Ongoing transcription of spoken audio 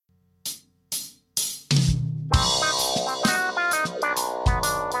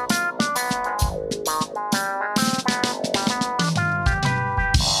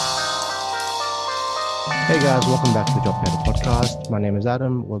guys, welcome back to the Job Panda podcast. My name is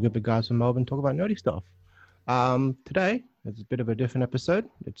Adam. We're a group of guys from Melbourne talk about nerdy stuff. Today it's a bit of a different episode.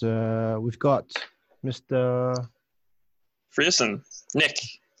 We've got Mr. Frierson, Nick.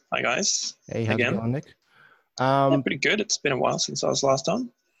 Hi guys. Hey, how's it going, Nick? Pretty good. It's been a while since I was last on.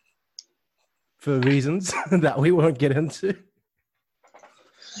 For reasons that we won't get into.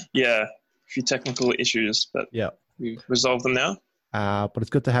 Yeah, a few technical issues, but we've resolved them now. But it's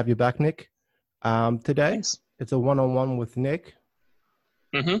good to have you back, Nick. Today, Thanks. It's a one-on-one with Nick.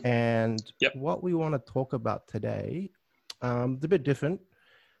 Mm-hmm. And what we want to talk about today is a bit different,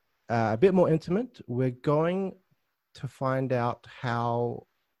 a bit more intimate. We're going to find out how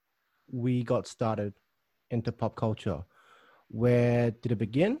we got started into pop culture. Where did it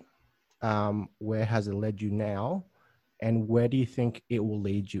begin? Where has it led you now? And where do you think it will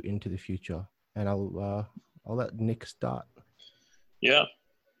lead you into the future? And I'll let Nick start. Yeah.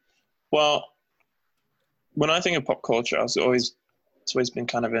 Well, when I think of pop culture, it's always been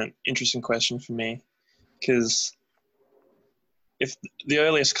kind of an interesting question for me, because if the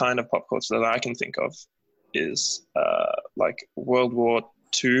earliest kind of pop culture that I can think of is like World War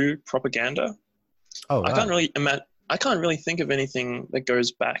II propaganda. Oh, right. I can't really think of anything that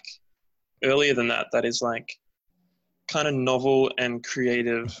goes back earlier than that. That is like kind of novel and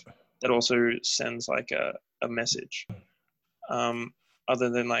creative. That also sends like a message. Other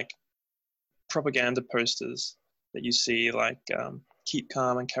than like propaganda posters that you see, like keep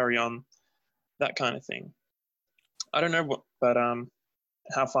calm and carry on, that kind of thing. I don't know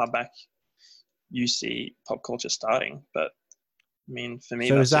how far back you see pop culture starting, but I mean, for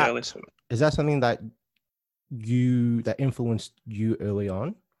me, that's the earliest. Is that something that influenced you early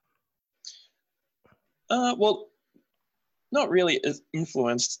on? Well, not really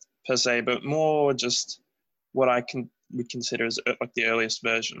influenced per se, but more just what I would consider as like the earliest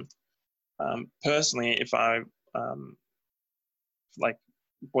version. Personally, if I like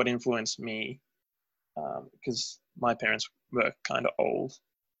what influenced me, because my parents were kind of old.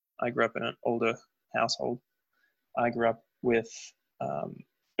 I grew up in an older household. I grew up with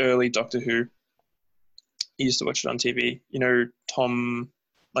early Doctor Who. I used to watch it on TV. You know, Tom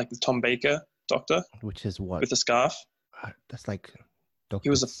Baker Doctor, which is what, with the scarf. That's like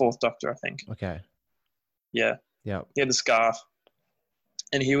He was the fourth Doctor, I think. Okay. Yeah. Yeah. He had the scarf.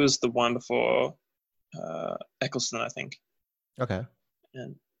 And he was the one before Eccleston, I think. Okay.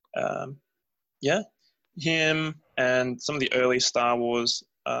 And him and some of the early Star Wars,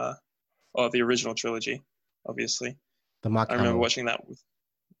 or the original trilogy, obviously. I remember watching that with,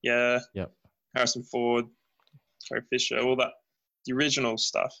 Harrison Ford, Carrie Fisher, all that, the original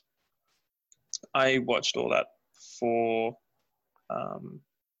stuff. I watched all that before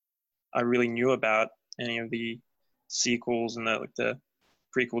I really knew about any of the sequels and the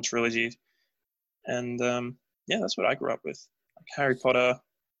prequel trilogy. And that's what I grew up with. Like Harry Potter.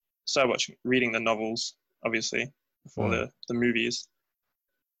 Started reading the novels, obviously, before the movies.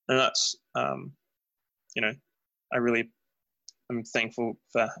 And that's I really am thankful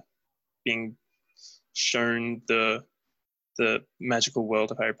for being shown the magical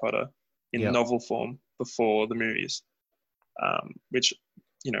world of Harry Potter in novel form before the movies, which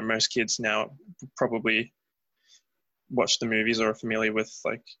most kids now probably watch the movies or are familiar with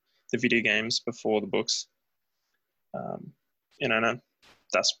like the video games before the books. And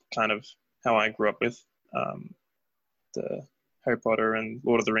that's kind of how I grew up with the Harry Potter and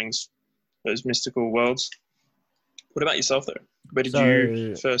Lord of the Rings, those mystical worlds. What about yourself, though? Where did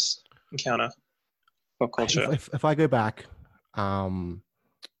you first encounter pop culture? If I go back,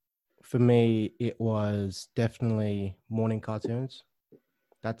 for me, it was definitely morning cartoons.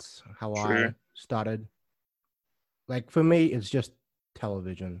 That's how I started. Like, for me, it's just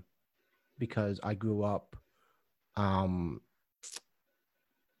television, because I grew up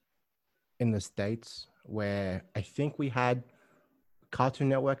in the States, where I think we had Cartoon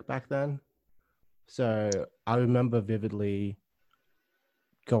Network back then. So I remember vividly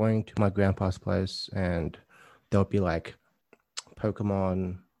going to my grandpa's place, and there'll be like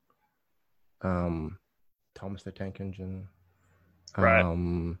Pokemon, Thomas the Tank Engine,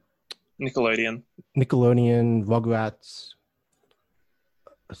 Nickelodeon, Rugrats.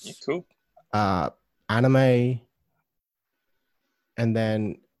 Yeah, cool. Anime. And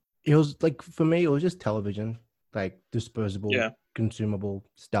then it was like, for me, it was just television, like disposable, consumable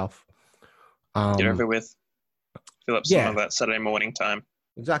stuff. Get over with. Fill up some of that Saturday morning time.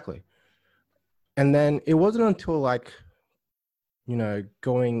 Exactly. And then it wasn't until like,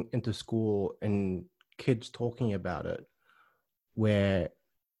 going into school and kids talking about it, where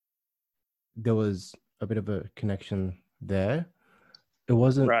there was a bit of a connection there. It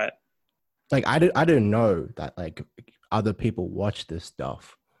wasn't like I didn't know that like other people watch this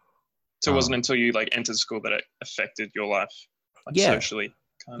stuff. So it wasn't until you like entered school that it affected your life, like Yeah, socially,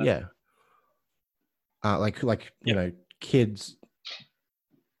 kind of. yeah. Like Yeah. you know, kids.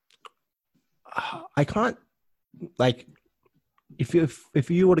 I can't like if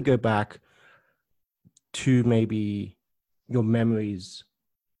you were to go back to maybe your memories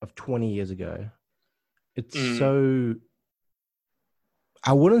of 20 years ago, it's so.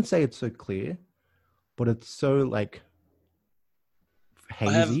 I wouldn't say it's so clear, but it's so like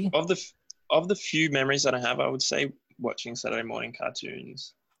I have hazy. of the few memories that I have, I would say watching Saturday morning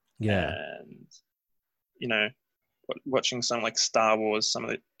cartoons Yeah. and you know watching some like Star Wars, some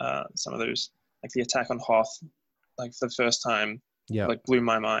of those like the Attack on Hoth, like for the first time, Yeah. like blew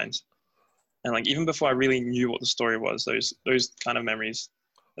my mind. And like even before I really knew what the story was, those kind of memories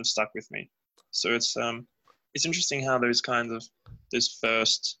have stuck with me. So it's interesting how those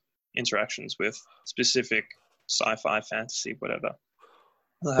first interactions with specific sci-fi, fantasy, whatever,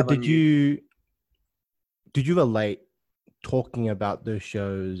 will But have on you. did you relate talking about those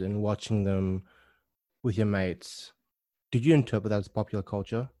shows and watching them with your mates? Did you interpret that as popular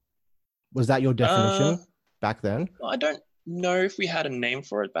culture? Was that your Uh, definition back then? I don't know if we had a name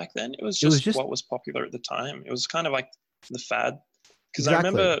for it back then. It was It was just just what was popular at the time. It was kind of like the fad. Because I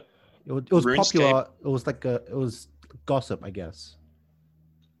exactly. remember It was RuneScape. popular. It was like it was gossip, I guess.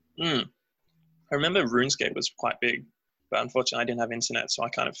 Mm, I remember RuneScape was quite big, but unfortunately I didn't have internet, so I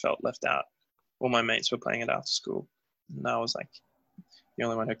kind of felt left out. All my mates were playing it after school, and I was like the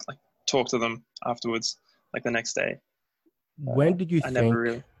only one who like talked to them afterwards, like the next day. When did you I never think?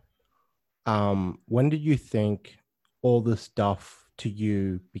 really. When did you think all this stuff to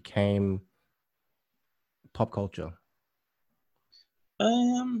you became pop culture?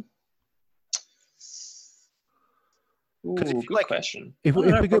 Um. Because Ooh, if you good like, question. I don't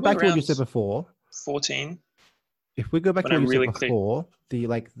if know. we go Probably back to what you around said before, 14 if we go back when to I what you said really clicked. before,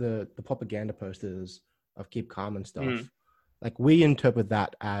 the propaganda posters of Keep Calm and Mm. stuff, like we interpret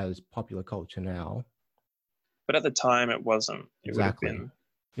that as popular culture now. But at the time, it wasn't. It would have Exactly. been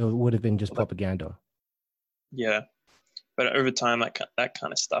It would have been just like, propaganda. yeah. But over time, that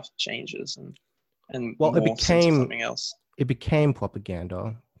kind of stuff changes and Well, morphs into something else. it became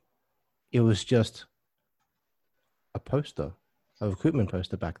propaganda. It was just a poster, a recruitment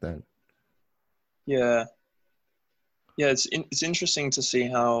poster back then. Yeah, yeah. It's interesting to see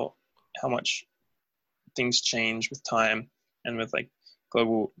how much things change with time and with like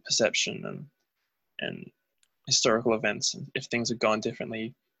global perception and historical events. And if things had gone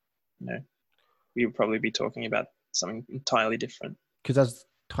differently, you know, we would probably be talking about something entirely different. Because as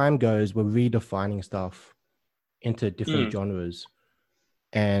time goes, we're redefining stuff into different Mm. genres.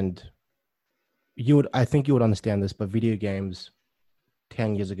 And I think you would understand this, but video games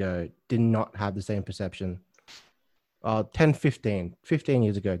 10 years ago did not have the same perception. 10, 15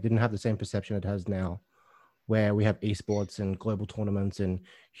 years ago didn't have the same perception it has now, where we have esports and global tournaments and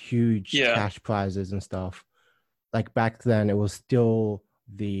huge Yeah, cash prizes and stuff. Like back then, it was still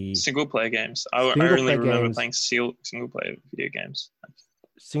the single player games. I single only player remember games, playing single player video games.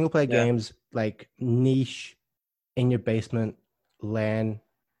 Yeah, like niche in your basement LAN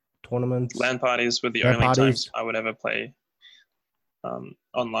tournaments, LAN parties were the LAN only times parties. I would ever play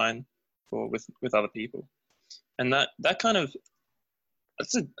online with other people, and that kind of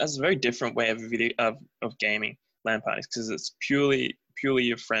that's a very different way of video of gaming LAN parties because it's purely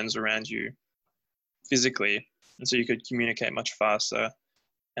your friends around you physically, and so you could communicate much faster,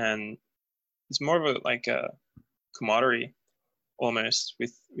 and it's more of a like a camaraderie almost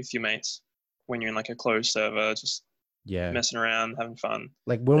with your mates when you're in like a closed server, just Yeah. messing around, having fun.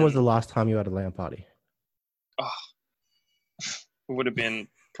 Like when was the And last time you had a LAN party? oh, it would have been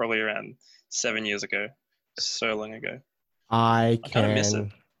probably around 7 years ago, so long ago. I I kind of miss it.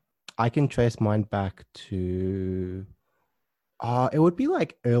 can I can trace mine back to it would be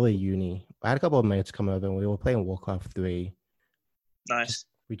like early uni. I had a couple of mates come over and we were playing Warcraft 3. Nice.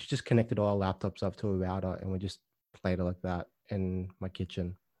 We just connected all our laptops up to a router and we just played it like that in my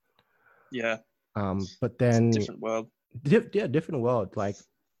kitchen. Yeah. But It's a then different world. yeah, different world. Like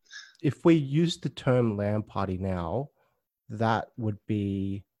if we use the term LAN party now, that would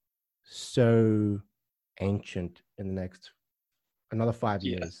be so ancient in the next another 5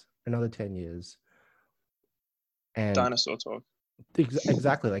 Yeah. years, another 10 years. And Dinosaur talk.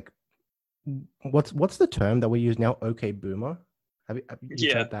 exactly like what's the term that we use now? Okay, boomer.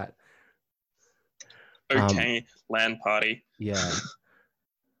 You've Yeah. heard that? Okay. LAN party. Yeah,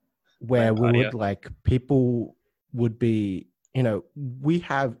 where LAN we party. would like people would be, we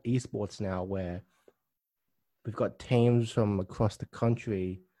have esports now where we've got teams from across the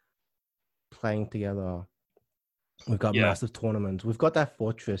country playing together. We've got Yeah. massive tournaments. We've got that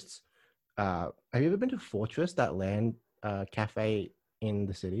Fortress. Have you ever been to Fortress, that land cafe in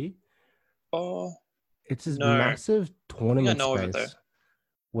the city? Oh, It's this no. I massive think I tournament know of it though. space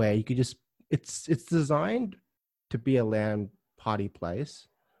where you could just. It's designed to be a land party place,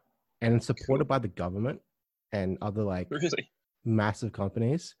 and it's supported Cool. by the government and other like Really? massive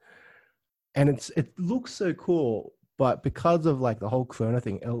companies. And it looks so cool, but because of like the whole Corona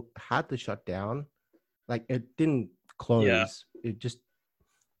thing, it had to shut down. Like it didn't Yeah. close; it just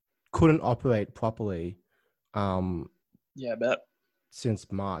couldn't operate properly Yeah, I bet. since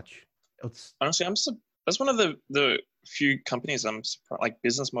March. It's Honestly, that's one of the few companies I'm surprised, like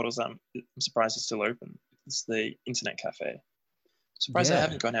business models I'm surprised is still open. It's the internet cafe. Surprised they yeah,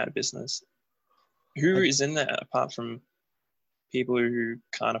 haven't gone out of business. Who like is in there apart from people who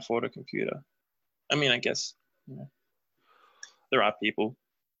can't afford a computer? I mean, I guess you know, there are people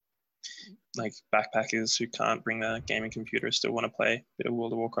like backpackers who can't bring their gaming computer, still want to play a bit of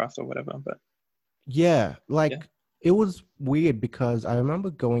World of Warcraft or whatever. But yeah, yeah, like it was weird because I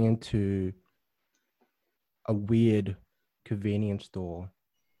remember going into a weird convenience store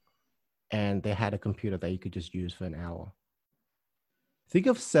and they had a computer that you could just use for an hour. Think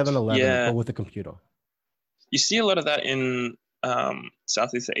of 7-Eleven, but yeah, with a computer. you see a lot of that in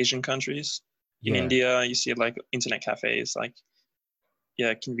Southeast Asian countries. In Yeah. India, you see like internet cafes, like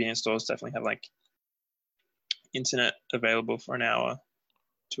yeah, convenience stores definitely have like internet available for an hour,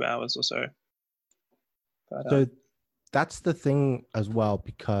 2 hours or so. But So that's the thing as well,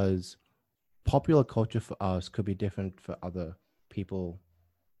 because popular culture for us could be different for other people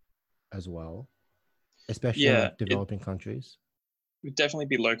as well, especially in yeah, like it developing countries. would definitely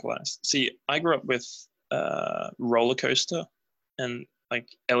be localized. See, I grew up with Roller Coaster and like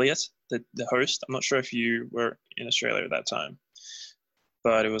Elliot, the host. I'm not sure if you were in Australia at that time,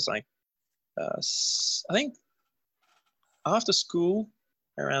 but it was like I think after school,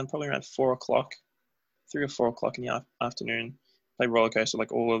 probably around 4 o'clock, 3 or 4 o'clock in the afternoon, play roller coaster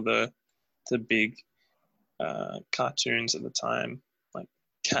like all of the big cartoons at the time, like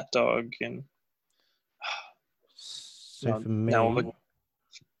Cat Dog and So for now all the me,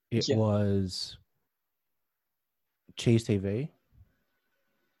 it yeah, was Cheese TV.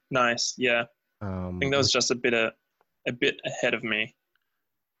 nice, yeah. I think that was Which just a bit ahead of me.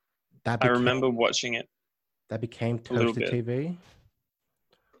 that I became remember watching it that became a little Toaster bit. TV.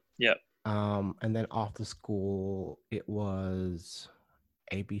 Yeah, And then after school, it was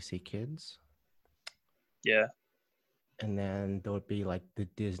ABC Kids. yeah, And then there would be like the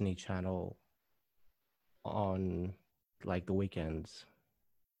Disney Channel on like the weekends.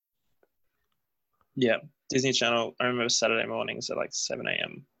 yeah. Disney Channel. I remember Saturday mornings at like 7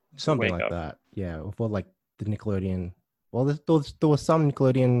 a.m. to Something wake like up. that. Yeah. For like the Nickelodeon. Well, there was some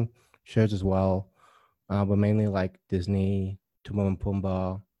Nickelodeon shows as well, but mainly like Disney, Timon and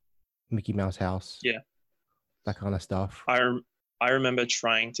Pumbaa, Mickey Mouse House, Yeah, that kind of stuff. I remember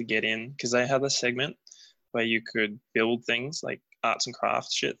trying to get in because they had a segment where you could build things like arts and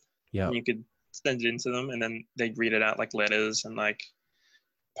crafts shit, Yeah. and you could send it into them, and then they'd read it out like letters and like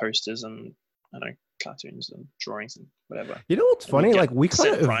posters and I don't know cartoons and drawings and whatever, You know what's and we'd funny? get Like we kind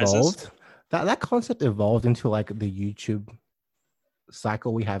set of prizes. evolved. That concept evolved into like the YouTube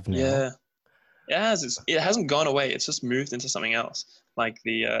cycle we have now. Yeah, it has. It hasn't gone away. It's just moved into something else, like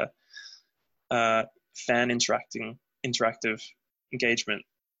the fan interactive engagement.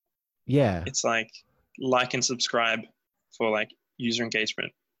 Yeah. It's like and subscribe for like user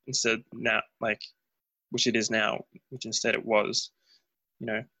engagement instead now, like which it is now, which instead it was,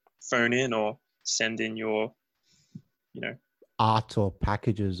 phone in or send in your, you know, Art or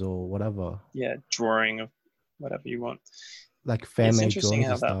packages or whatever. yeah, drawing of whatever you want. Like fan It's made interesting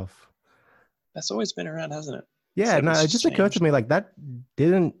drawings how and stuff. that's always been around, hasn't it? Yeah, Except no, it's it just just occurred to changed. me like that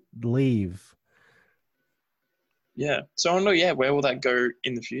didn't leave. Yeah. So I wonder, yeah, where will that go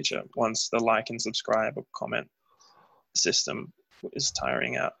in the future once the like and subscribe or comment system is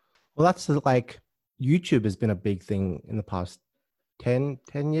tiring out? Well, that's like YouTube has been a big thing in the past 10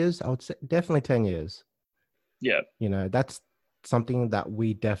 years. I would say definitely 10 years. Yeah. You know, that's something that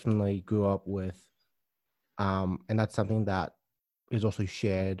we definitely grew up with. And that's something that is also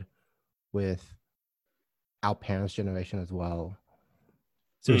shared with our parents' generation as well.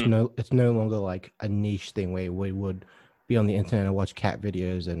 So Mm. it's no longer like a niche thing where we would be on the internet and watch cat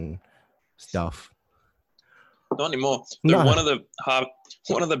videos and stuff. Not anymore. So No, one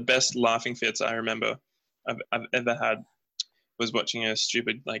of the best laughing fits I remember I've ever had was watching a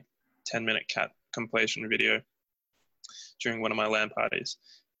stupid like 10-minute cat compilation video during one of my LAN parties,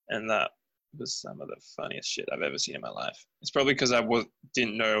 and that was some of the funniest shit I've ever seen in my life. It's probably because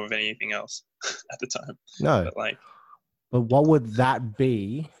didn't know of anything else at the time. No, But like, but what would that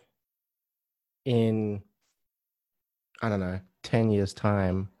be in, I don't know, 10 years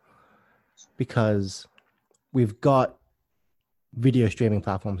time? Because we've got video streaming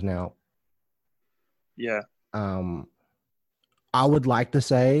platforms now. yeah, I would like to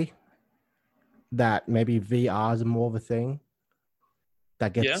say that maybe VR is more of a thing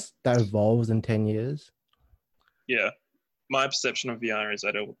that that evolves in 10 years. Yeah. My perception of VR is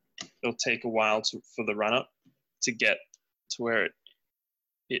that it'll take a while for the run up to get to where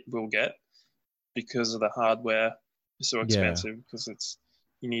it will get, because of the hardware is so expensive, because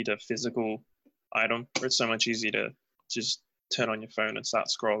you need a physical item, where it's so much easier to just turn on your phone and start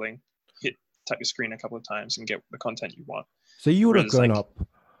scrolling, tap your screen a couple of times and get the content you want. So you would have grown up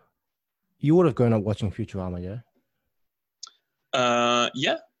watching Futurama, yeah?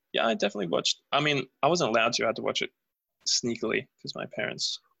 Yeah, I definitely watched. I mean, I wasn't allowed to. I had to watch it sneakily because my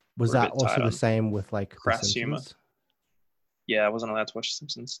parents was that also the same with like crass humor. Yeah, I wasn't allowed to watch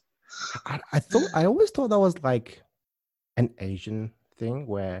Simpsons. I always thought that was like an Asian thing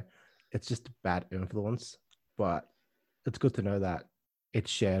where it's just a bad influence, but it's good to know that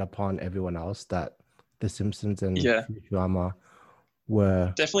it's shared upon everyone else, that the Simpsons and Futurama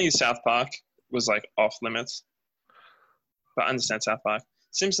were definitely. South Park was like off limits, but I understand South Park.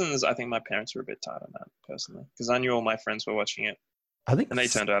 Simpsons, I think my parents were a bit tired on that personally, because I knew all my friends were watching it. And they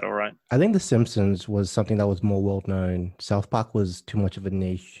turned out all right. I think The Simpsons was something that was more well known. South Park was too much of a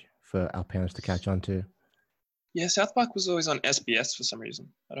niche for our parents to catch on to. Yeah, South Park was always on SBS for some reason.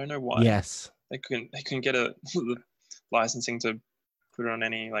 I don't know why. Yes, they couldn't get a licensing to put it on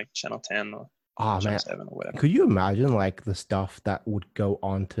any like Channel 10 or Channel 7 or whatever. Could you imagine like the stuff that would go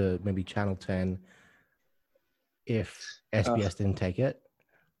on to maybe Channel 10 if SBS didn't take it?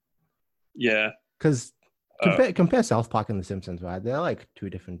 Yeah, because compare South Park and The Simpsons, right? They're like two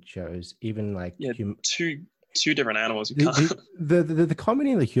different shows. Even like two different animals. The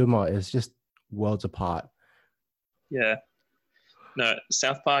comedy and the humor is just worlds apart. Yeah, no,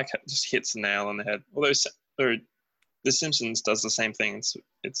 South Park just hits the nail on the head. Although The Simpsons does the same thing.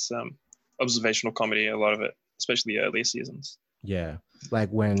 It's observational comedy, a lot of it, especially the earlier seasons. Yeah,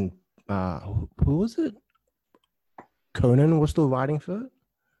 like when who was it? Conan was still writing for it.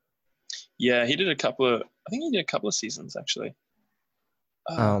 Yeah, he did a couple of seasons actually.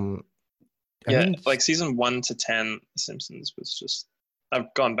 Like season 1 to 10, The Simpsons was just.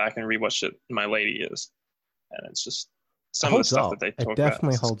 I've gone back and rewatched it in my later years, and it's just some of the stuff that they talk about. It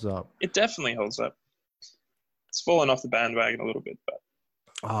definitely holds up. It definitely holds up. It's fallen off the bandwagon a little bit, but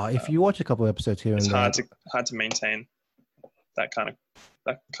if you watch a couple of episodes here, it's hard to maintain that kind of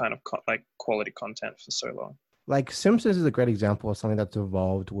like quality content for so long. Like Simpsons is a great example of something that's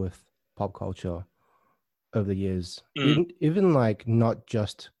evolved with pop culture over the years. Even like not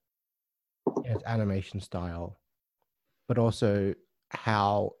just its animation style, but also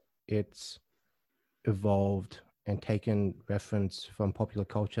how it's evolved and taken reference from popular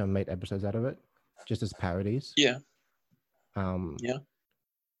culture and made episodes out of it, just as parodies. Yeah.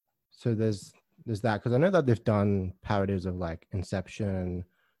 So there's that, because I know that they've done parodies of like Inception,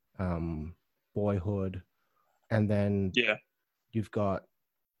 Boyhood, and then you've got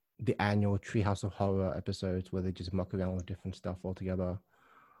the annual Treehouse of Horror episodes where they just muck around with different stuff altogether,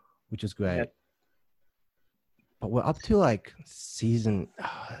 which is great. Yeah. But we're up to like season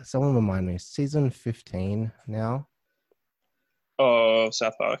 15 now. Oh,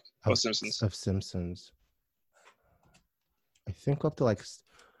 South Park or Simpsons? Of Simpsons. I think up to like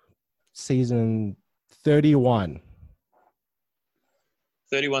season 31.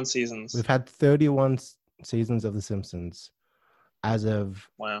 31 seasons. We've had 31 seasons of The Simpsons as of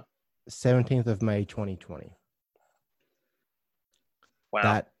 17th of May 2020. Wow.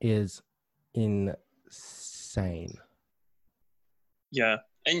 That is insane. Yeah.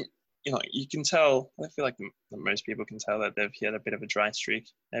 And you can tell, I feel like most people can tell that they've hit a bit of a dry streak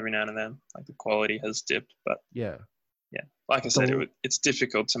every now and then. Like the quality has dipped, but yeah. Like I said, it's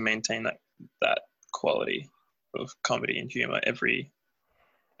difficult to maintain that quality of comedy and humor every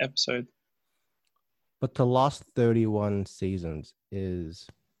episode. But to last 31 seasons is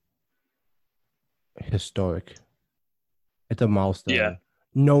historic. It's a milestone. Yeah.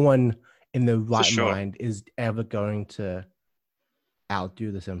 No one in their right mind is ever going to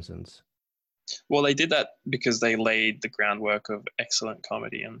outdo The Simpsons. Well, they did that because they laid the groundwork of excellent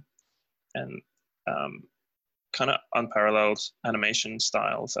comedy and kind of unparalleled animation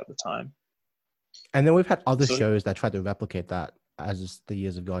styles at the time. And then we've had other shows that tried to replicate that as the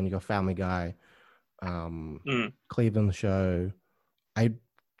years have gone. You got Family Guy, Cleveland Show. I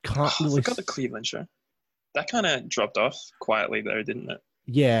can't I really. forgot the Cleveland show. That kind of dropped off quietly though, didn't it?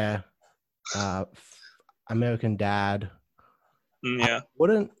 Yeah, American Dad. I Yeah.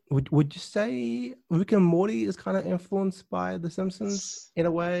 wouldn't. Would you say Rick and Morty is kind of influenced by The Simpsons in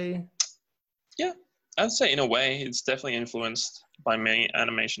a way? Yeah, I'd say in a way it's definitely influenced by many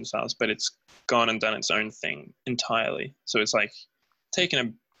animation styles, but it's gone and done its own thing entirely. So it's like taken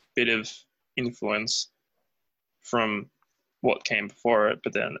a bit of influence from what came before it,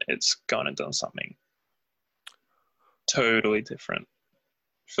 but then it's gone and done something totally different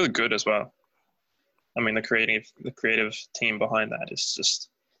for the good as well. I mean, the creative team behind that is just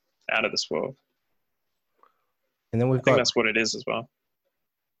out of this world. And then I think that's what it is as well.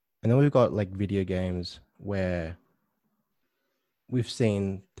 we've got like video games where we've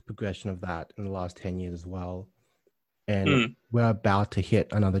seen the progression of that in the last 10 years as well. And we're about to hit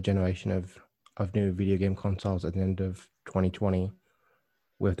another generation of new video game consoles at the end of 2020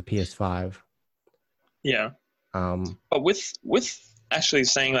 with the PS5. Yeah. Um, But with actually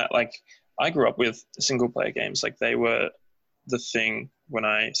saying that, like, I grew up with single player games. Like, they were the thing when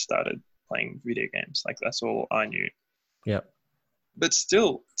I started playing video games. Like, that's all I knew. yeah. But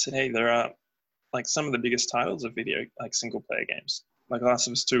still, today there are like some of the biggest titles of video, like single player games. Like Last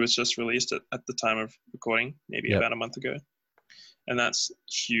of Us 2 was just released at the time of recording, maybe Yep. about a month ago, and that's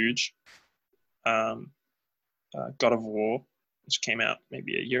huge. God of War, which came out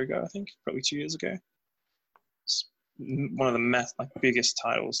maybe a year ago, I think, probably 2 years ago. It's one of the biggest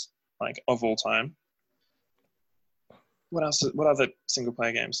titles like of all time. What else? What other single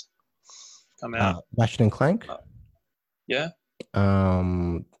player games come out? Ratchet and Clank, Yeah,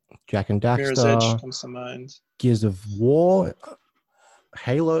 Jack and Mirror's Edge Daxter, comes to mind. Gears of War,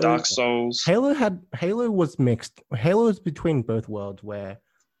 Halo. Dark Souls. Halo was mixed. Halo was between both worlds where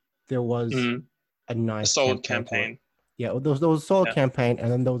there was a A nice solid campaign. campaign. Yeah, there was a solid Yeah. campaign,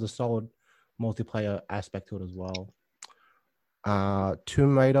 and then there was a solid multiplayer aspect to it as well.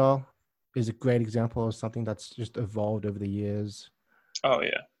 Tomb Raider is a great example of something that's just evolved over the years. Oh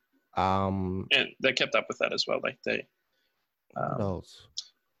yeah. Um, And they kept up with that as well. Like they, what else?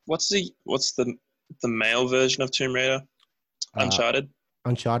 what's the male version of Tomb Raider? Uncharted.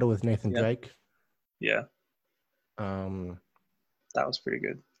 Uncharted with Nathan Yeah. Drake. Yeah, that was pretty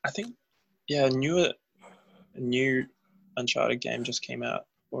good. I think, yeah, a new Uncharted game just came out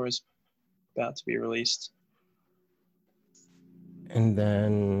or is about to be released. And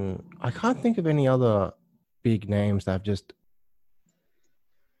then I can't think of any other big names that have just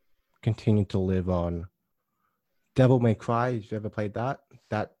continued to live on. Devil May Cry, have you ever played that?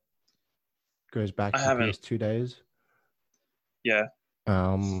 That goes back I to haven't. PS2 days. Yeah,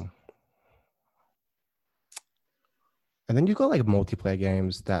 And then you've got like multiplayer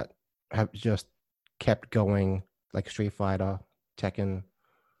games that have just kept going, like Street Fighter, Tekken,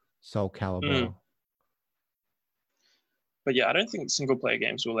 Soul Calibur. but yeah, I don't think single player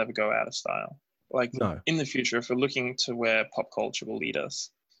games will ever go out of style. Like No. in the future, if we're looking to where pop culture will lead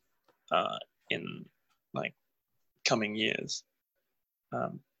us in like coming years,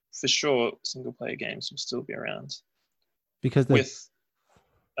 for sure, single player games will still be around. Because With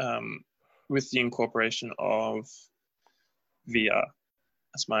the incorporation of VR.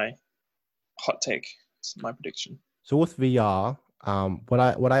 That's my hot take. It's my prediction. so with VR,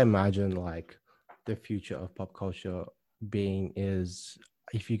 what I imagine like the future of pop culture being is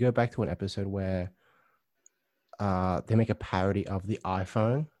if you go back to an episode where they make a parody of the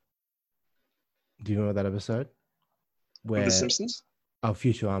iPhone. Do you remember that episode? With The Simpsons? Oh,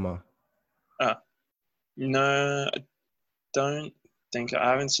 Futurama. No, I don't think I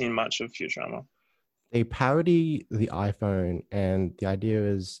haven't seen much of Futurama. They parody the iPhone, and the idea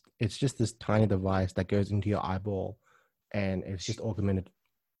is it's just this tiny device that goes into your eyeball, and it's just augmented.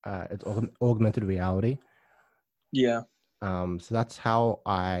 It's augmented reality. Yeah. So that's how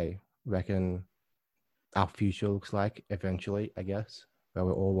I reckon our future looks like eventually, I guess, where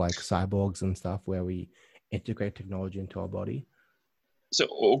we're all like cyborgs and stuff, where we integrate technology into our body. So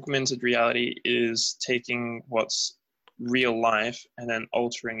augmented reality is taking what's real life and then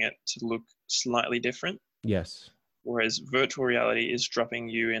altering it to look slightly different. Yes. Whereas virtual reality is dropping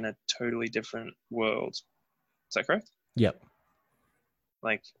you in a totally different world. Is that correct? Yep.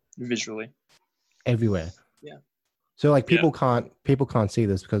 Like visually. Everywhere. Yeah. So like people can't see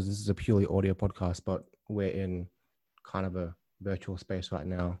this because this is a purely audio podcast, but we're in kind of a virtual space right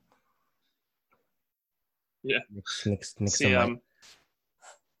now. Yeah.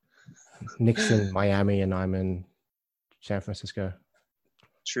 Nick's in Miami and I'm in San Francisco.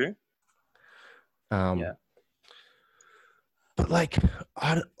 True. Yeah. But like,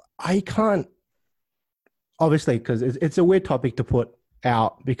 I can't, obviously, because it's a weird topic to put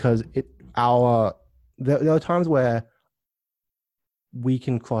out because there are times where we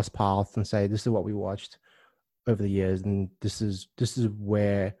can cross paths and say this is what we watched over the years, and this is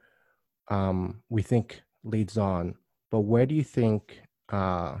where we think leads on. But where do you think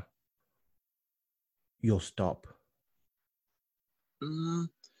you'll stop?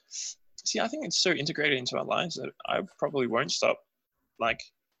 See, I think it's so integrated into our lives that I probably won't stop. Like,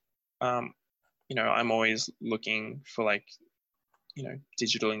 I'm always looking for like,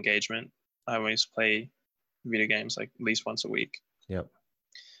 digital engagement. I always play video games like at least once a week. Yep.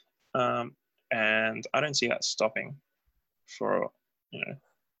 And I don't see that stopping for,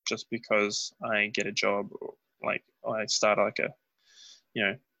 just because I get a job or I start like a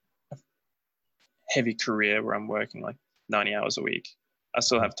heavy career where I'm working like 90 hours a week. I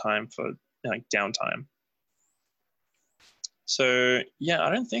still have time for like downtime. So yeah, I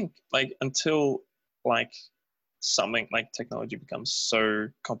don't think like until like something like technology becomes so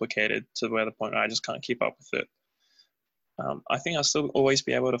complicated to where the point where I just can't keep up with it. I think I'll still always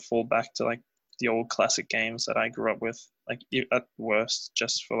be able to fall back to like the old classic games that I grew up with, like at worst,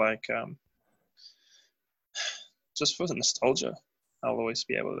 just for like, just for the nostalgia. I'll always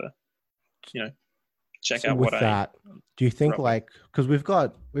be able to, check out with what that, do you think like, because we've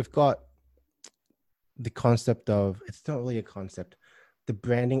got the concept of, it's not really a concept, the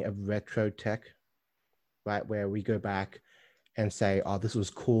branding of retro tech, right? Where we go back and say, oh, this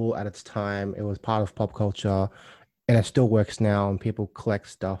was cool at its time. It was part of pop culture and it still works now. And people collect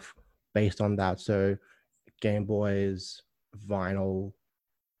stuff based on that. So Game Boys, vinyl.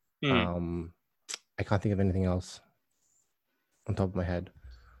 I can't think of anything else on top of my head.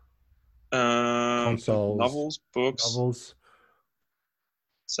 Consoles, novels,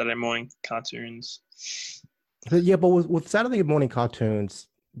 Saturday morning cartoons. Yeah, but with Saturday morning cartoons,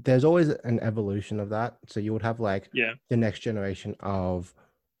 there's always an evolution of that. So you would have like the next generation of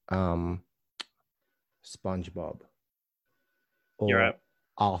SpongeBob or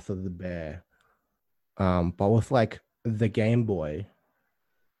Arthur the Bear. But with like the Game Boy,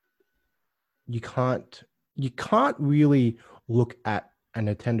 you can't really look at a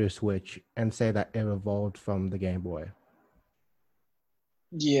Nintendo Switch and say that it evolved from the Game Boy.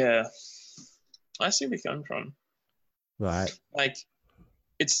 Yeah, I see where you're coming from. Right. Like,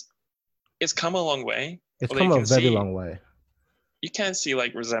 it's come a long way. It's come a very long way. You can see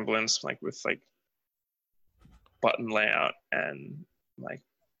like resemblance, like with like button layout and like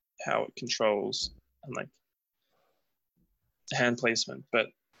how it controls and like hand placement, but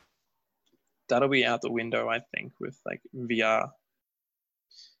that'll be out the window, I think, with like VR.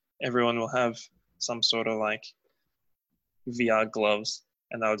 Everyone will have some sort of like VR gloves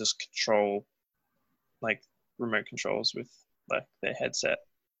and they'll just control like remote controls with like their headset.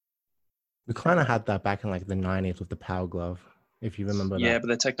 We kind of had that back in like the 90s with the Power Glove, if you remember that. Yeah, but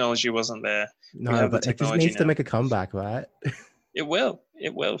the technology wasn't there. No, but it just needs to make a comeback, right? It will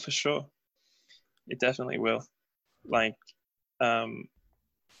for sure. It definitely will. Like VR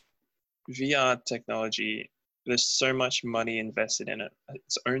technology, there's so much money invested in it.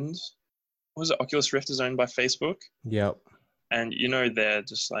 It's owned, what was it, Oculus Rift is owned by Facebook. Yep. And they're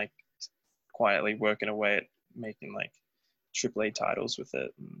just like quietly working away at making like AAA titles with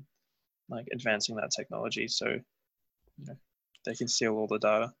it and like advancing that technology so they can steal all the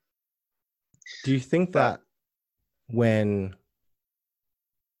data. Do you think that when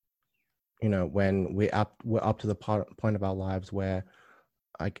we're up to the point of our lives where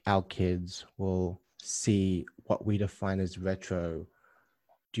like our kids will see what we define as retro,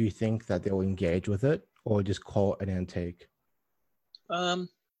 do you think that they'll engage with it or just call it an antique? Well,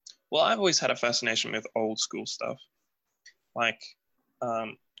 I've always had a fascination with old school stuff. Like,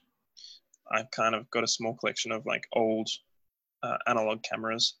 I've kind of got a small collection of like old analog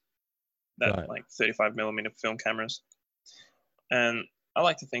cameras, that like 35 millimeter film cameras. And I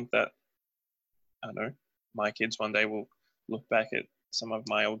like to think that, I don't know, my kids one day will look back at some of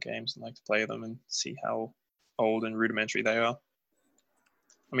my old games and like to play them and see how old and rudimentary they are.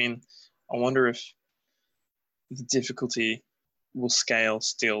 I mean, I wonder if the difficulty will scale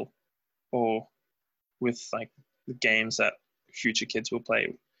still, or with like the games that future kids will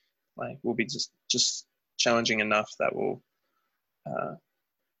play, like will be just challenging enough that will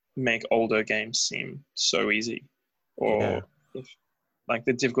make older games seem so easy, or if like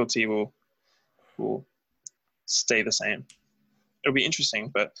the difficulty will stay the same. It'll be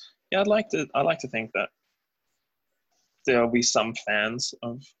interesting, but yeah, I'd like to think that there'll be some fans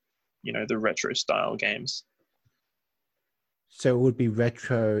of the retro style games. So it would be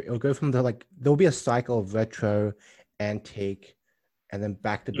retro. It'll go from there'll be a cycle of retro, antique, and then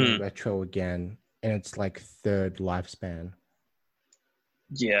back to being retro again, and it's like third lifespan.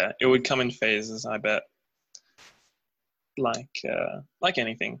 Yeah, it would come in phases, I bet. Like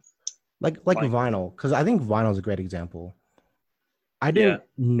anything. Like Like, vinyl, because I think vinyl is a great example. I yeah, didn't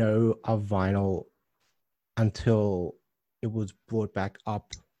know of vinyl until it was brought back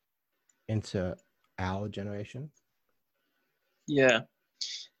up into our generation. yeah.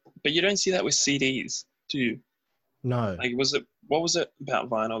 But you don't see that with CDs, do you? No, Like, what was it about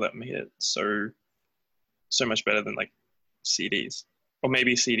vinyl that made it so much better than like CDs? Or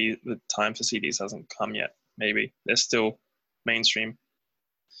maybe the time for CDs hasn't come yet. Maybe they're still mainstream.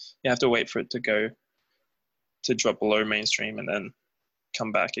 You have to wait for it to drop below mainstream and then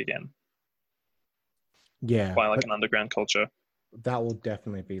come back again yeah, by like but an underground culture. that will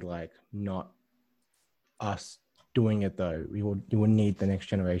definitely be like not us doing it though. You will need the next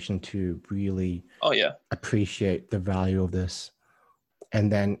generation to really Oh yeah, appreciate the value of this,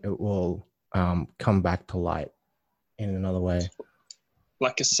 and then it will come back to light in another way.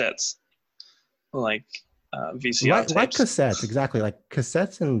 like cassettes, like VCR Like tapes. cassettes, exactly. Like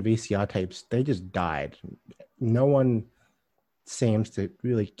cassettes and VCR tapes, they just died. No one seems to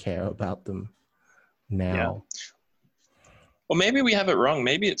really care about them Yeah. now. Or maybe we have it wrong.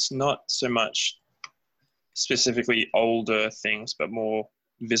 Maybe it's not so much specifically older things, but more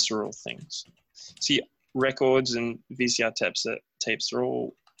visceral things. See, records and VCR tapes are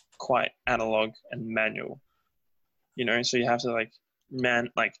all quite analog and manual, so you have to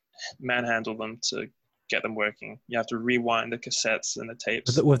manhandle them to get them working. You have to rewind the cassettes and the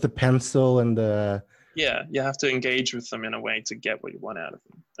tapes. With the pencil and the Yeah, you have to engage with them in a way to get what you want out of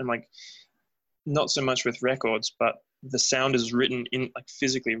them. And like not so much with records, but the sound is written in like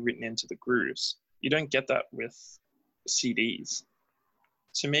physically written into the grooves. You don't get that with CDs.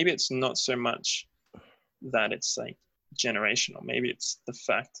 So maybe it's not so much that it's like generational. Maybe it's the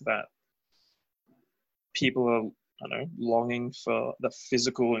fact that people are, I don't know, longing for the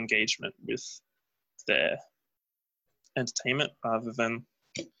physical engagement with their entertainment rather than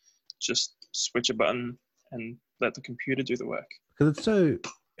just switch a button and let the computer do the work. because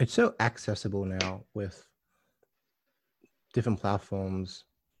it's so accessible now with different platforms.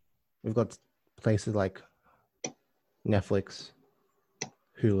 We've got places like Netflix,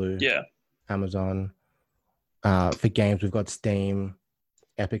 Hulu, Yeah, Amazon. For games, we've got Steam,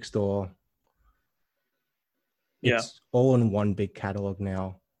 Epic Store. yeah, It's all in one big catalog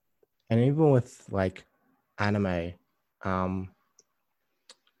now. And even with like anime, um,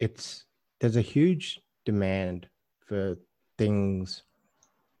 it's there's a huge demand for things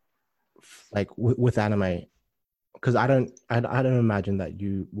like with anime because I don't imagine that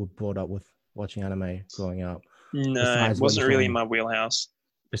you were brought up with watching anime growing up. no, it Besides what you wasn't saw really in in my wheelhouse.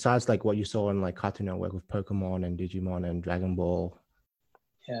 besides like what you saw in like Cartoon Network with Pokemon and Digimon and Dragon Ball.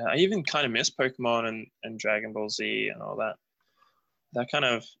 Yeah, I even kind of miss Pokemon and Dragon Ball Z and all that. That kind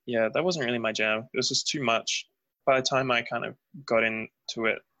of, yeah, that wasn't really my jam. It was just too much. By the time I kind of got into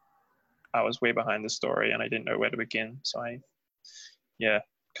it, I was way behind the story and I didn't know where to begin. So yeah,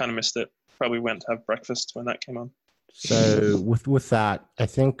 kind of missed it. Probably went to have breakfast when that came on. So with that, I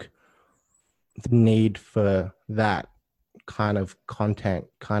think the need for that kind of content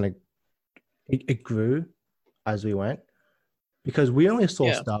kind of it grew as we went because Yeah,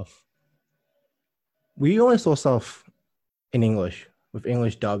 we only saw stuff in English with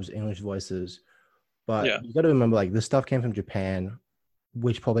English dubs, English voices. But yeah, you got to remember, like this stuff came from Japan,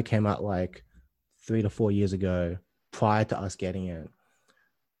 which probably came out like 3 to 4 years ago, prior to us getting it,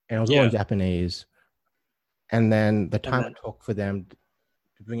 and it was all in yeah. Japanese. And then the And time then, it took for them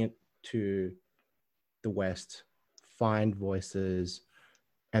to bring it to the West, find voices,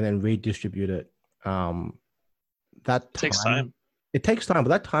 and then redistribute it. That takes time time. it takes time, but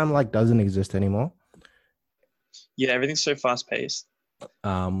that time like doesn't exist anymore. Yeah, everything's so fast paced.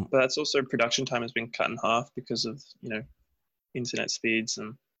 Um, But that's also production time has been cut in half because of, internet speeds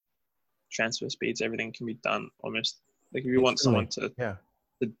and transfer speeds. Everything can be done almost like if you want someone instantly, yeah,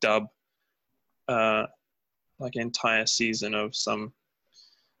 to dub uh like an entire season of some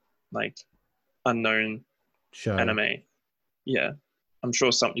like unknown show. anime. Yeah. I'm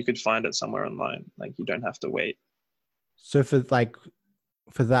sure you could find it somewhere online. Like you don't have to wait. So for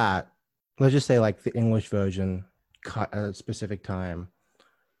that, let's just say like the English version cut at a specific time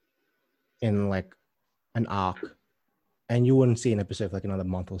in like an arc, and you wouldn't see an episode for like another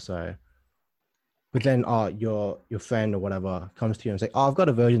month or so. But then, your friend or whatever comes to you and say, "Oh, I've got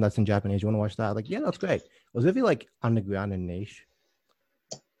a version that's in Japanese. You want to watch that?" Like, yeah, that's great. It was really like underground and niche.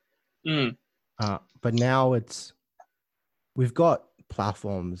 Mm, But now we've got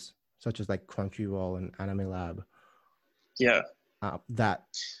platforms such as like Crunchyroll and Anime Lab yeah. that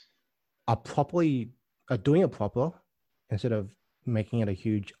are properly are doing it proper instead of making it a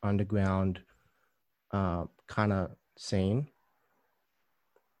huge underground kind of scene.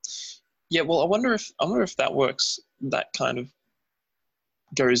 Yeah, well, I wonder if that works. That kind of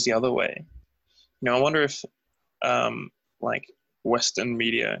goes the other way. I wonder if like Western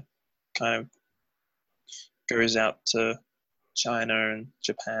media kind of goes out to China and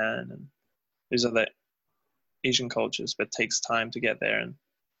Japan and these other Asian cultures, but takes time to get there, and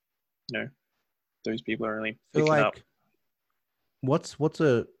those people are really So picking up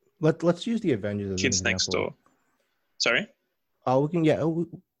like, let's use the Avengers as an Kids Next example. Door. Sorry? Oh, we can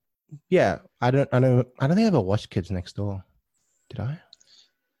yeah. I don't think I ever watched Kids Next Door. Did I?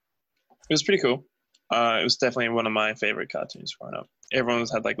 It was pretty cool. It was definitely one of my favorite cartoons growing up.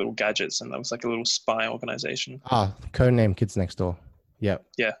 Everyone's had like little gadgets, and that was like a little spy organization. Codename Kids Next Door. Yep.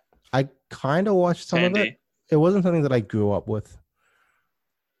 Yeah. I kind of watched some of it. Handy. It wasn't something that I grew up with.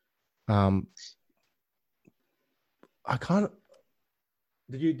 I can't.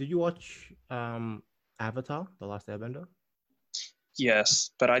 Did you watch Avatar: The Last Airbender?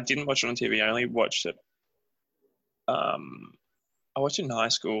 Yes, but I didn't watch it on TV. I only watched it. I watched it in high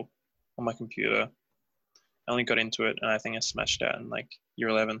school on my computer. I only got into it, and I think I smashed out in like year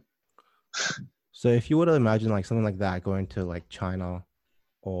 11. So if you were to imagine like something like that going to like China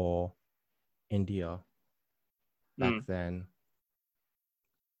or India back then,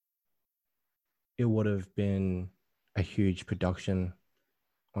 it would have been a huge production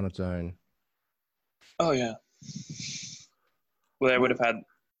on its own. Oh yeah. Well, they would have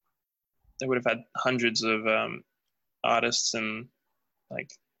had hundreds of artists and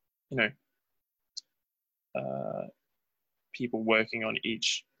like people working on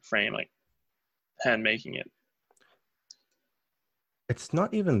each frame, like hand making it. It's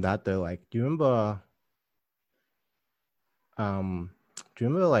not even that though. Like, do you remember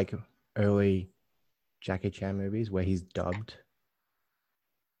like early Jackie Chan movies where he's dubbed?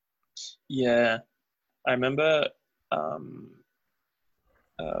 Yeah, I remember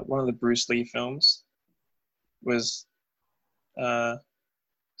one of the Bruce Lee films was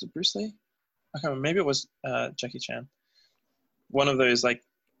it Bruce Lee? I can't remember. Maybe it was Jackie Chan. One of those like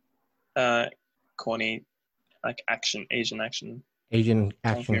corny like Asian action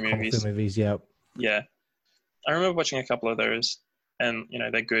Kung fu movies. Yep. Yeah, I remember watching a couple of those, and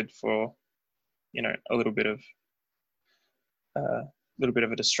they're good for a little bit of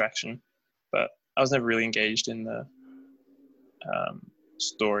a distraction, but I was never really engaged in the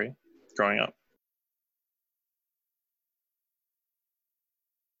story growing up.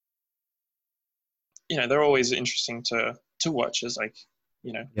 They're always interesting to watch as like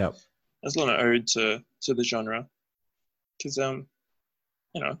Yep. as a little ode to the genre, because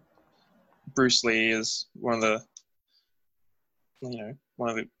Bruce Lee is one of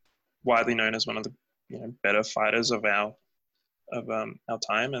the widely known as one of the better fighters of our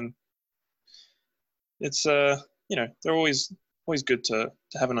time, and it's they're always good to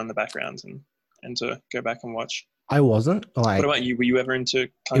have it on the background and to go back and watch. I wasn't like. What about you? Were you ever into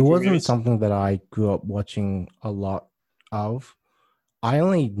kung fu movies? It wasn't something that I grew up watching a lot of. I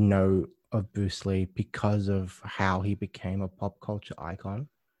only know of Bruce Lee because of how he became a pop culture icon.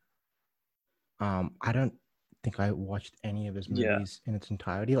 I don't think I watched any of his movies in its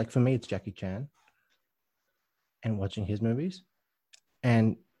entirety. Like for me, it's Jackie Chan and watching his movies.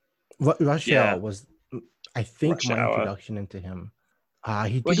 And Rush Hour was, I think, my introduction into him.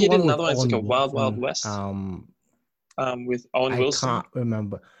 He did another one. It's like a Wild Wild West. With Owen Wilson. I can't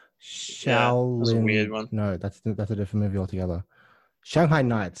remember. Shaolin. That's a weird one. No, that's a different movie altogether. Shanghai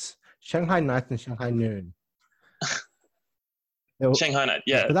Nights and Shanghai Noon. Shanghai Night,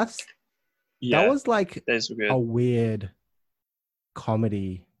 yeah. But that was like a weird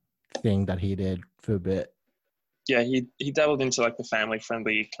comedy thing that he did for a bit. Yeah, he dabbled into like the family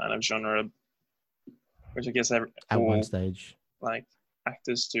friendly kind of genre, which I guess at one stage, like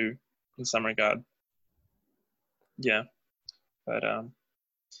actors do in some regard. Yeah, but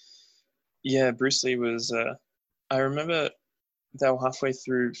Bruce Lee was. I remember they were halfway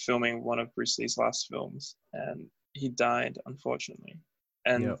through filming one of Bruce Lee's last films, and he died, unfortunately.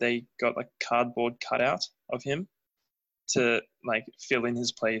 And they got like cardboard cutout of him to like fill in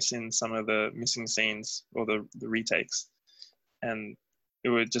his place in some of the missing scenes or the retakes, and it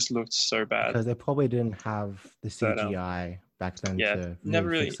would just looked so bad because they probably didn't have the CGI back then to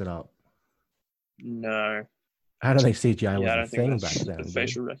really fix it up. No, I don't think CGI was a thing back then. The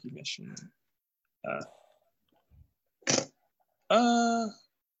facial recognition.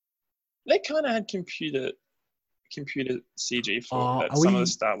 They kind of had computer CG for some of the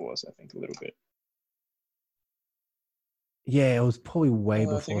Star Wars, I think, a little bit. Yeah, it was probably way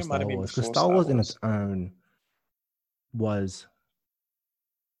before Star Wars, because Star Wars in its own was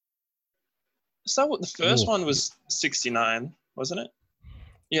So the first Ooh. one was 69, wasn't it?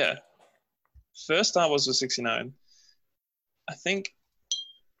 Yeah. First Star Wars was 69. I think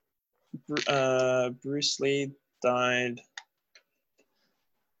Bruce Lee died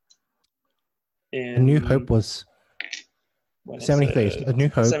A New in Hope was when is 73. A New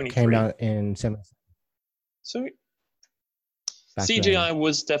Hope came 73. out in 73 So back CGI then.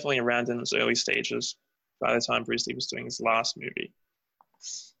 was definitely around in its early stages by the time Bruce Lee was doing his last movie.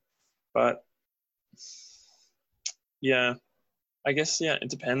 But yeah, I guess it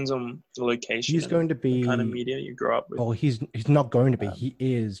depends on the location He's and going to the kind of be, media you grow up with. well, he's not going to be. Um, He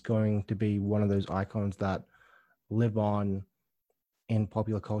is going to be one of those icons that live on in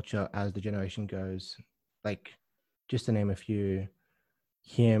popular culture as the generation goes. Like, just to name a few,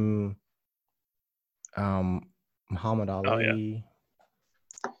 him, Muhammad Oh yeah, Ali,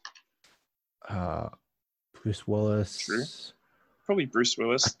 Bruce true. Willis. Probably Bruce I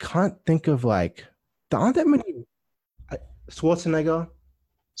Willis, can't think of there aren't that many. Schwarzenegger,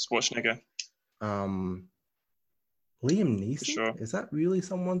 Schwarzenegger, Liam for Neeson. sure. Is that really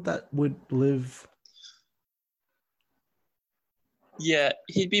someone that would live? Yeah,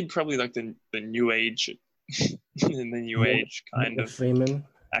 he'd be probably like the new age, in the new age kind Morgan of Freeman.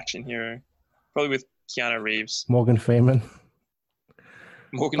 action hero. Probably with Keanu Reeves. Morgan Freeman.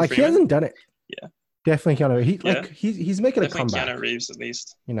 Morgan He Freeman? hasn't done it. Yeah. Definitely Keanu. Yeah. He's making Definitely a comeback. Keanu Reeves at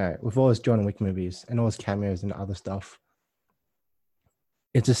least. With all his John Wick movies and all his cameos and other stuff.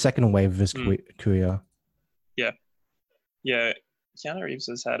 It's a second wave of his career. Yeah. Yeah. Keanu Reeves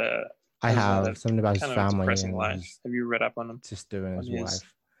has had a Something about his kind of family depressing and life. his Have you read up on him? sister and his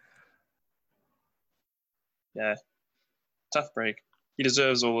wife. Yeah. Tough break. He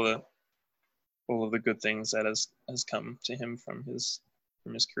deserves all of the good things that has come to him from his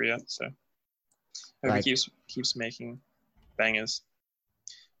career. So I hope he keeps making bangers.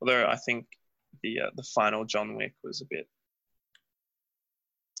 Although I think the final John Wick was a bit.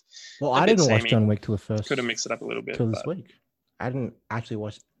 Well, I didn't watch John Wick till the first. Could have mixed it up a little bit till this week. I didn't actually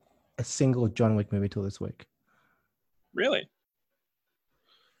watch a single John Wick movie till this week. Really?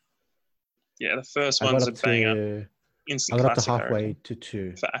 Yeah, the first one's a banger. Instant I got up classic, to halfway to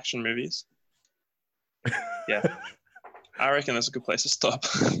 2 for action movies. Yeah, I reckon that's a good place to stop.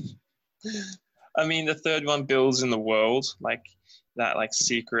 I mean, the third one builds in the world, like that, like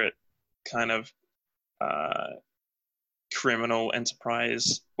secret kind of criminal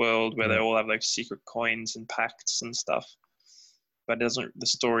enterprise world where they all have like secret coins and pacts and stuff. But the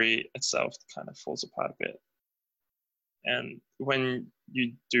story itself kind of falls apart a bit. And when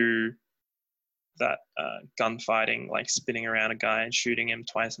you do that gunfighting, like spinning around a guy and shooting him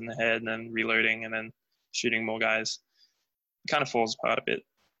twice in the head and then reloading and then shooting more guys, it kind of falls apart a bit.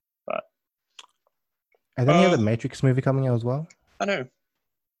 But and then you have the Matrix movie coming out as well. I know.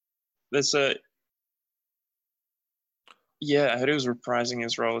 There's I heard he was reprising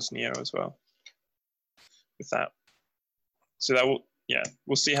his role as Neo as well with that. So that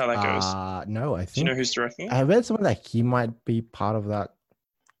we'll see how that goes. No, I think. Do you know who's directing it? I read something that he might be part of that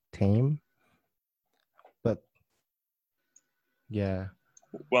team. But yeah.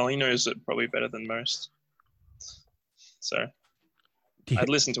 Well, he knows it probably better than most. So I'd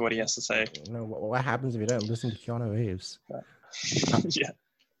listen to what he has to say. No, what happens if you don't listen to Keanu Reeves? Yeah.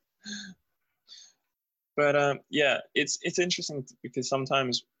 But it's interesting because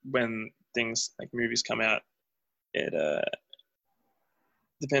sometimes when things like movies come out, it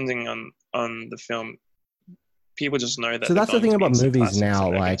depending on the film, people just know that. So that's the thing about movies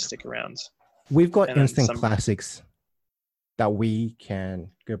now. Like, stick around. We've got instant classics that we can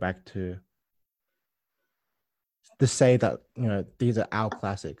go back to say that these are our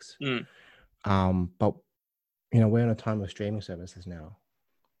classics. But we're in a time of streaming services now,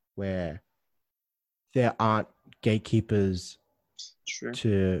 where there aren't gatekeepers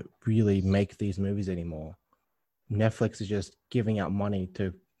to really make these movies anymore. Netflix is just giving out money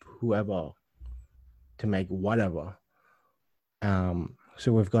to whoever to make whatever.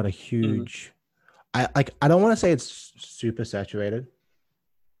 So we've got a huge. I don't want to say it's super saturated,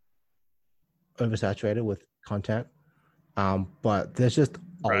 oversaturated with content, but there's just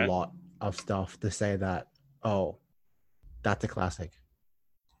a lot of stuff to say that that's a classic.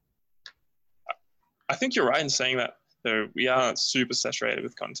 I think you're right in saying that, though. We are super saturated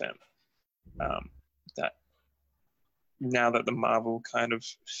with content. That now that the Marvel kind of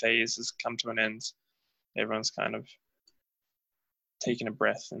phase has come to an end, everyone's kind of taking a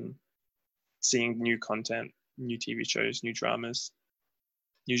breath and seeing new content, new TV shows, new dramas,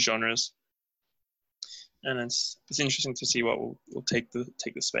 new genres, and it's interesting to see what will take the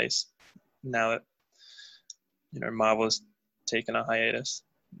space now that Marvel has taken a hiatus.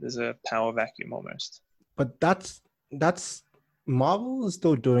 There's a power vacuum almost. But that's Marvel is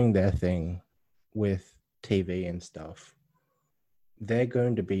still doing their thing with TV and stuff. They're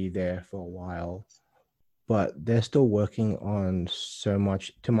going to be there for a while, but they're still working on so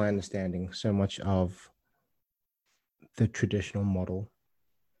much, to my understanding, so much of the traditional model,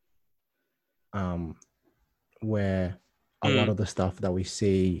 where a lot of the stuff that we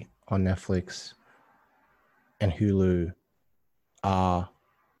see on Netflix and Hulu are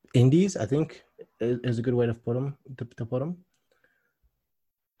indies, I think is a good way to put them. To put them,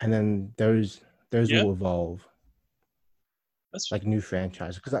 and then those will evolve. That's like new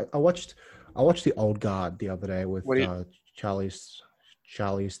franchise. Because I watched The Old Guard the other day with Charlize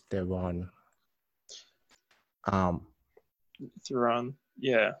Theron. Theron,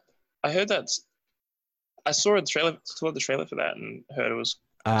 yeah, I heard that's. I saw the trailer for that and heard it was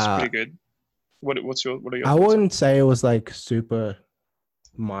pretty good. What are your thoughts? I wouldn't say it was like super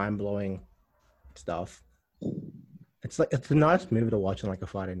mind-blowing stuff. It's a nice movie to watch on like a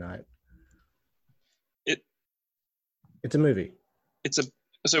Friday night. It's a movie. So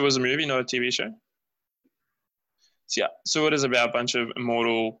it was a movie, not a TV show? So, yeah. So it is about a bunch of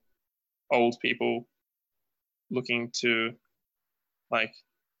immortal old people looking to like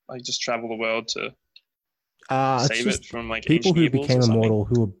just travel the world to save it from like people who became immortal,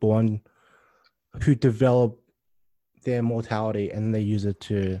 who were born, who develop their immortality, and they use it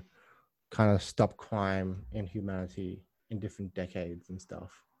to kind of stop crime in humanity in different decades and stuff.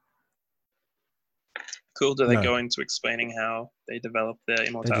 Cool. Do they go into explaining how they develop their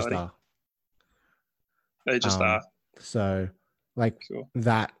immortality? They just are. So, like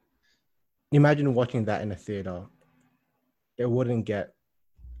that. Imagine watching that in a theater. It wouldn't get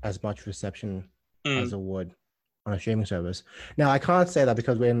as much reception as it would on a streaming service. Now, I can't say that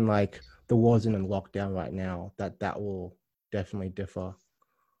because we're in like the world's in a lockdown right now. That will definitely differ.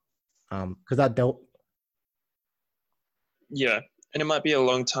 Because that don't. Yeah. And it might be a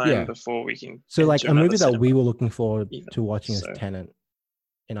long time before we can. So, like a movie that we were looking forward to watching is Tenet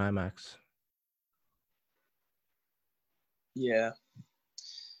in IMAX. Yeah.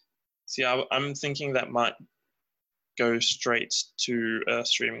 See, I'm thinking that might go straight to a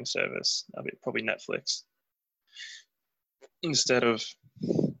streaming service. That'll be probably Netflix instead of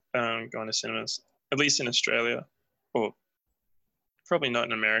going to cinemas. At least in Australia, or probably not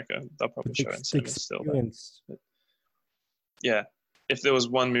in America. They'll probably show it in cinemas still. But yeah. If there was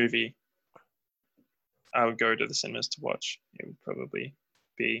one movie I would go to the cinemas to watch, it would probably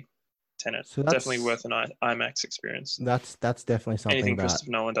be Tenet. So definitely worth an IMAX experience. That's definitely something anything that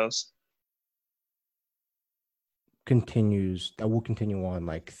Christopher Nolan does will continue on.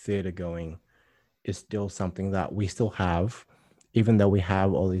 Like theater going is still something that we still have, even though we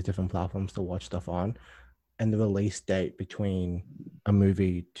have all these different platforms to watch stuff on, and the release date between a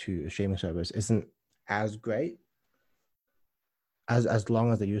movie to a streaming service isn't as great as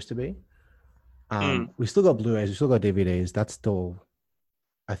long as it used to be. We still got Blu-rays, we still got DVDs. That's still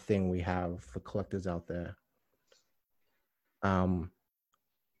a thing we have for collectors out there.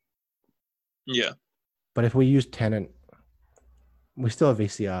 Yeah. But if we use Tenet, we still have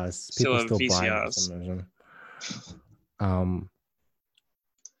VCRs. People still buy them for some reason.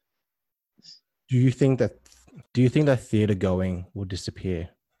 Do you think that theater going will disappear?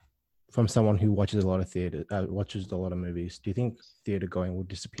 From someone who watches a lot of movies, do you think theater going will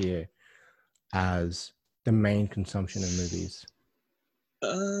disappear as the main consumption of movies?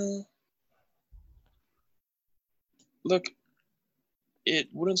 Look, it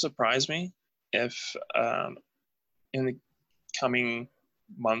wouldn't surprise me if in the coming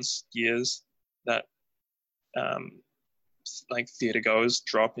months, years, that like theater goers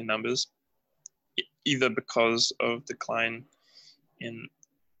drop in numbers, either because of decline in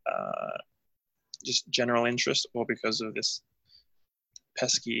just general interest, or because of this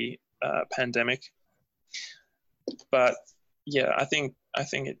pesky pandemic. But yeah, I think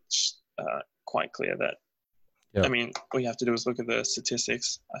it's quite clear that. I mean, all you have to do is look at the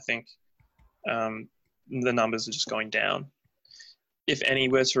statistics. I think the numbers are just going down. If any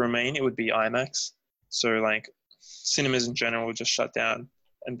were to remain, it would be IMAX. So like cinemas in general would just shut down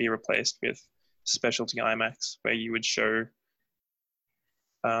and be replaced with specialty IMAX, where you would show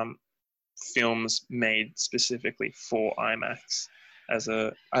films made specifically for IMAX as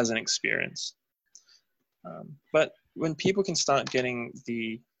an experience. But when people can start getting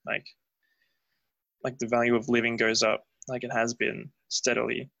the like the value of living goes up, like it has been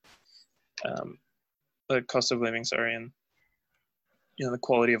steadily, the cost of living, and the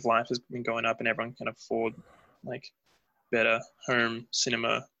quality of life has been going up, and everyone can afford like better home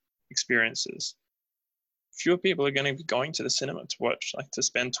cinema experiences. fewer people are going to be going to the cinema to watch, like to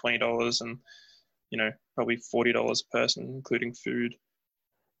spend $20 and probably $40 a person, including food,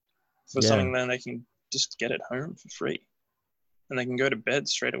 for Yeah. something that they can just get at home for free, and they can go to bed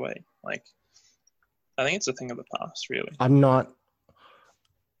straight away. Like, I think it's a thing of the past, really.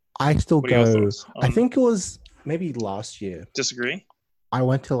 I still What are your go. thoughts I on? think it was maybe last year. Disagree? I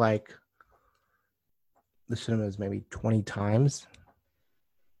went to like the cinemas maybe 20 times.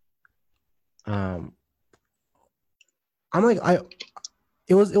 I'm like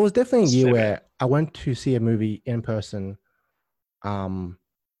it was definitely a That's year fair. where I went to see a movie in person a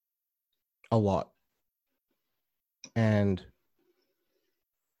lot. And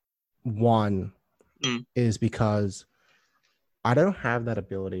one is because I don't have that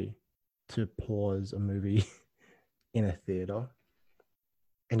ability to pause a movie in a theater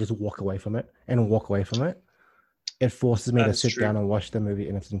and just walk away from it. It forces me That to is sit true. down and watch the movie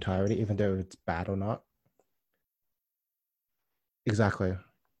in its entirety, even though it's bad or not. Exactly.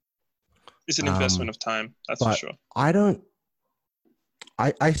 It's an investment of time, that's for But sure.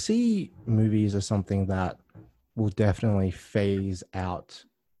 I see movies as something that will definitely phase out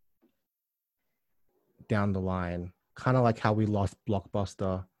down the line, kind of like how we lost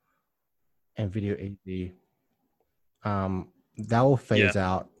Blockbuster and Video AD. That will phase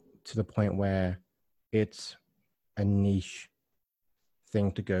out to the point where it's a niche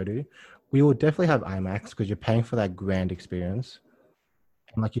thing to go to. We will definitely have IMAX because you're paying for that grand experience.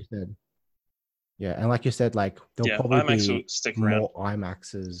 And like you said, like there'll probably IMAX will be stick around. more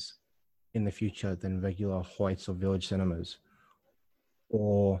IMAXs in the future than regular Hoyts or Village cinemas.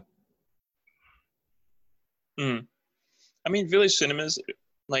 Or I mean, Village cinemas,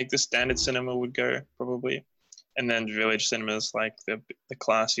 like the standard cinema would go probably, and then Village cinemas, like the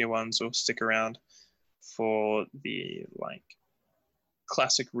classier ones, will stick around for the like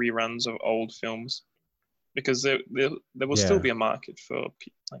classic reruns of old films, because there will still be a market for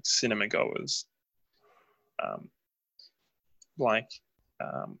like cinema goers. Like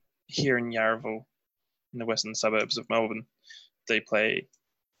here in Yarraville, in the western suburbs of Melbourne, they play.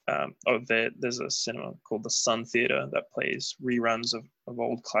 There's a cinema called the Sun Theatre that plays reruns of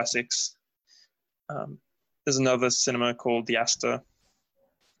old classics. There's another cinema called the Astor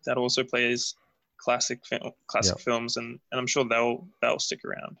that also plays classic films, and I'm sure they'll stick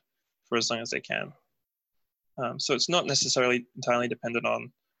around for as long as they can. So it's not necessarily entirely dependent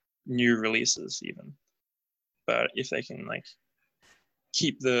on new releases, even, but if they can like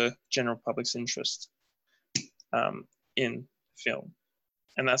keep the general public's interest in film,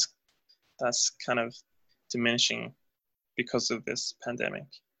 and that's kind of diminishing because of this pandemic,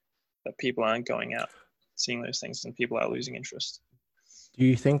 that people aren't going out seeing those things and people are losing interest. Do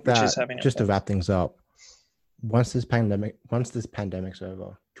you think that, just to effect. wrap things up, once this pandemic's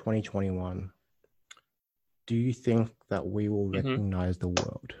over, 2021, do you think that we will recognize the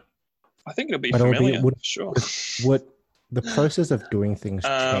world? I think it'll be familiar, sure. Would the process of doing things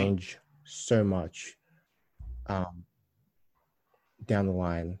change so much down the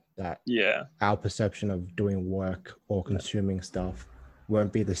line that our perception of doing work or consuming stuff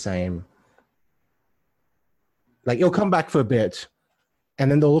won't be the same? Like, it'll come back for a bit, and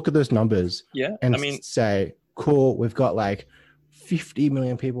then they'll look at those numbers and say, cool, we've got like 50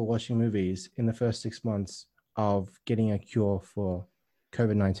 million people watching movies in the first 6 months of getting a cure for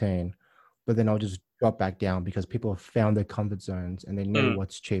COVID-19. But then I'll just drop back down because people have found their comfort zones and they know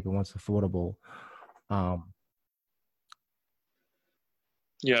what's cheap and what's affordable.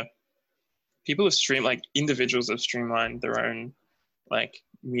 People have individuals have streamlined their own like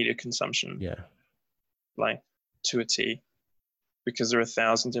media consumption. Like to a T, because there are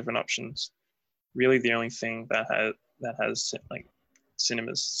 1,000 different options. Really, the only thing that has like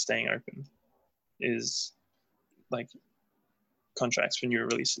cinemas staying open is like contracts for new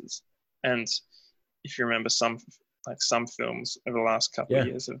releases. And if you remember, some films over the last couple of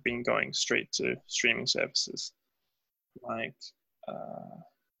years have been going straight to streaming services. Like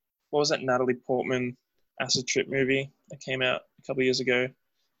what was that Natalie Portman acid trip movie that came out a couple of years ago?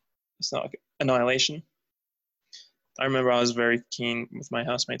 It's not like Annihilation. I remember I was very keen with my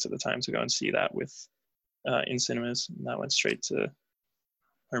housemates at the time to go and see that in cinemas, and that went straight to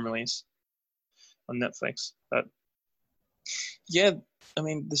home release on Netflix. But yeah, I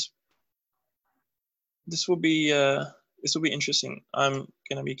mean this will be interesting. I'm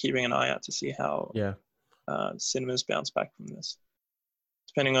gonna be keeping an eye out to see how cinemas bounce back from this,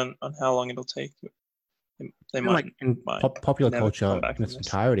 depending on how long it'll take. They might, like in popular culture in its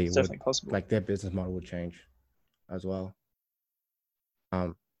entirety, it's definitely possible. Like their business model would change as well.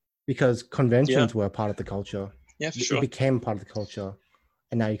 Because conventions were a part of the culture. Yeah, for sure. It became part of the culture,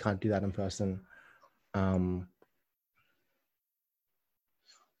 and now you can't do that in person.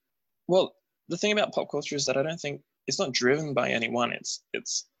 Well, the thing about pop culture is that I don't think it's not driven by anyone. It's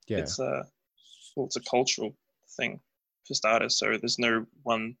Yeah. it's a cultural thing for starters. So there's no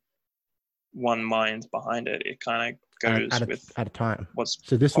one mind behind it. It kind of goes with at a time. what's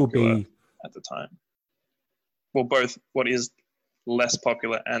So this will be at the time. Well, both what is less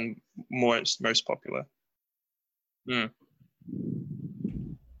popular and most popular.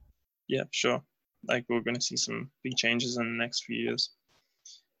 Yeah, sure. Like we're going to see some big changes in the next few years,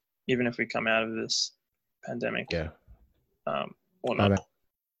 even if we come out of this pandemic. Yeah. Or not.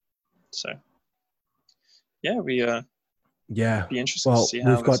 So, yeah, we be interested to see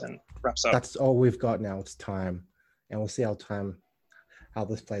how this wraps up. That's all we've got now. It's time, and we'll see how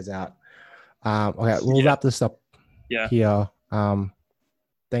this plays out. Okay, we'll wrap this up. Yeah. Here.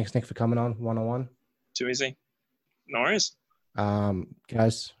 Thanks, Nick, for coming on 101. Too easy. No worries.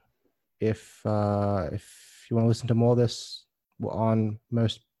 Guys, if you want to listen to more of this, we're on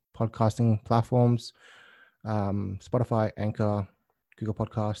most podcasting platforms, Spotify, Anchor, Google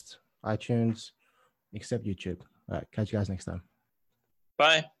Podcasts, iTunes, except YouTube. All right, catch you guys next time.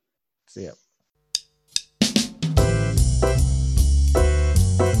 Bye. See ya.